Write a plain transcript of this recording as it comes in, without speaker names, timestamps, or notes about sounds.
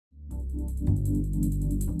Well,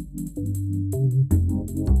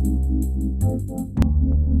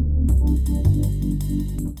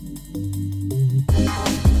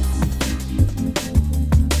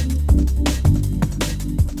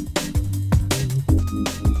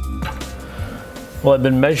 I've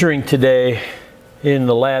been measuring today in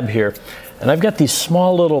the lab here, and I've got these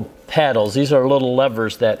small little paddles. These are little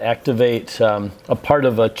levers that activate a part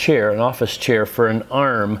of a chair, an office chair, for an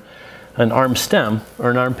arm stem,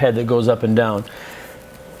 or an arm pad that goes up and down.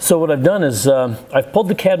 So what I've done is I've pulled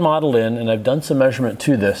the CAD model in and I've done some measurement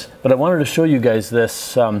to this, but I wanted to show you guys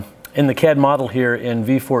this in the CAD model here in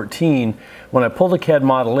V14. When I pull the CAD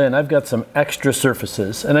model in, I've got some extra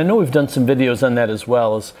surfaces, and I know we've done some videos on that as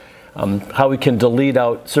well, as how we can delete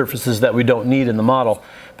out surfaces that we don't need in the model.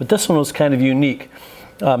 But this one was kind of unique.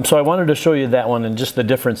 So I wanted to show you that one and just the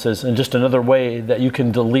differences, and just another way that you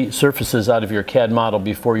can delete surfaces out of your CAD model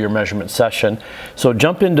before your measurement session. So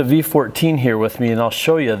jump into V14 here with me and I'll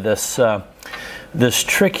show you this, this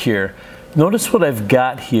trick here. Notice what I've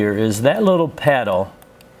got here is that little paddle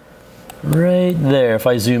right there. If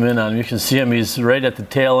I zoom in on him, you can see him. He's right at the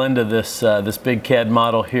tail end of this, this big CAD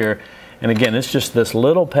model here. And again, it's just this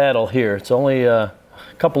little paddle here. It's only a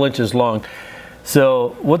couple inches long.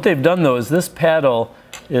 So what they've done though is this paddle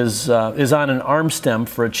is on an arm stem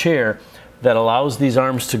for a chair that allows these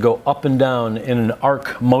arms to go up and down in an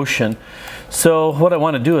arc motion. So what I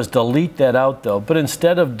want to do is delete that out though. But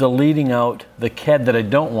instead of deleting out the CAD that I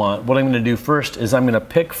don't want, what I'm going to do first is I'm going to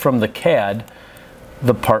pick from the CAD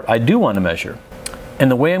the part I do want to measure. And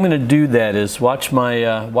the way I'm going to do that is watch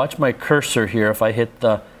my cursor here. If I hit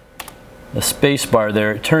the space bar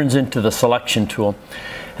there, it turns into the selection tool.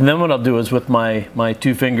 And then what I'll do is with my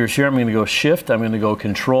two fingers here, I'm going to go shift, I'm going to go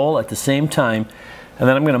control at the same time, and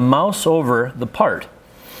then I'm going to mouse over the part.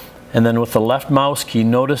 And then with the left mouse key,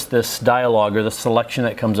 notice this dialog or the selection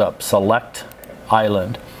that comes up, select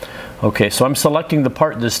island. Okay, so I'm selecting the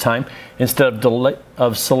part this time. Instead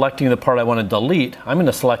of selecting the part I want to delete, I'm going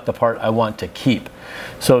to select the part I want to keep.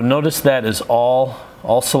 So notice that is all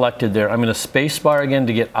selected there. I'm going to space bar again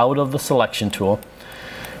to get out of the selection tool.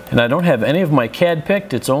 And I don't have any of my CAD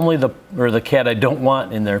picked. It's only the CAD I don't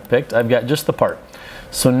want in there picked. I've got just the part.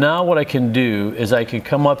 So now what I can do is I can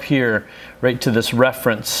come up here right to this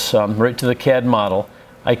reference, right to the CAD model.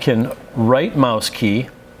 I can right mouse key.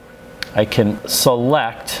 I can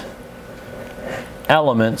select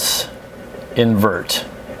elements, invert.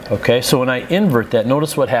 Okay, so when I invert that,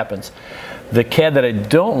 notice what happens. The CAD that I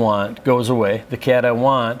don't want goes away. The CAD I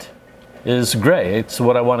want is gray. It's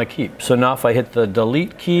what I want to keep. So now if I hit the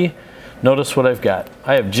delete key, notice what I've got.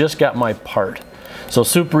 I have just got my part. So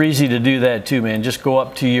super easy to do that too, man. Just go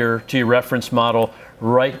up to your reference model,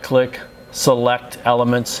 right click, select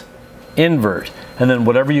elements, invert. And then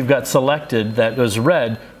whatever you've got selected that was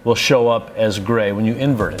red will show up as gray when you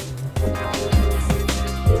invert it.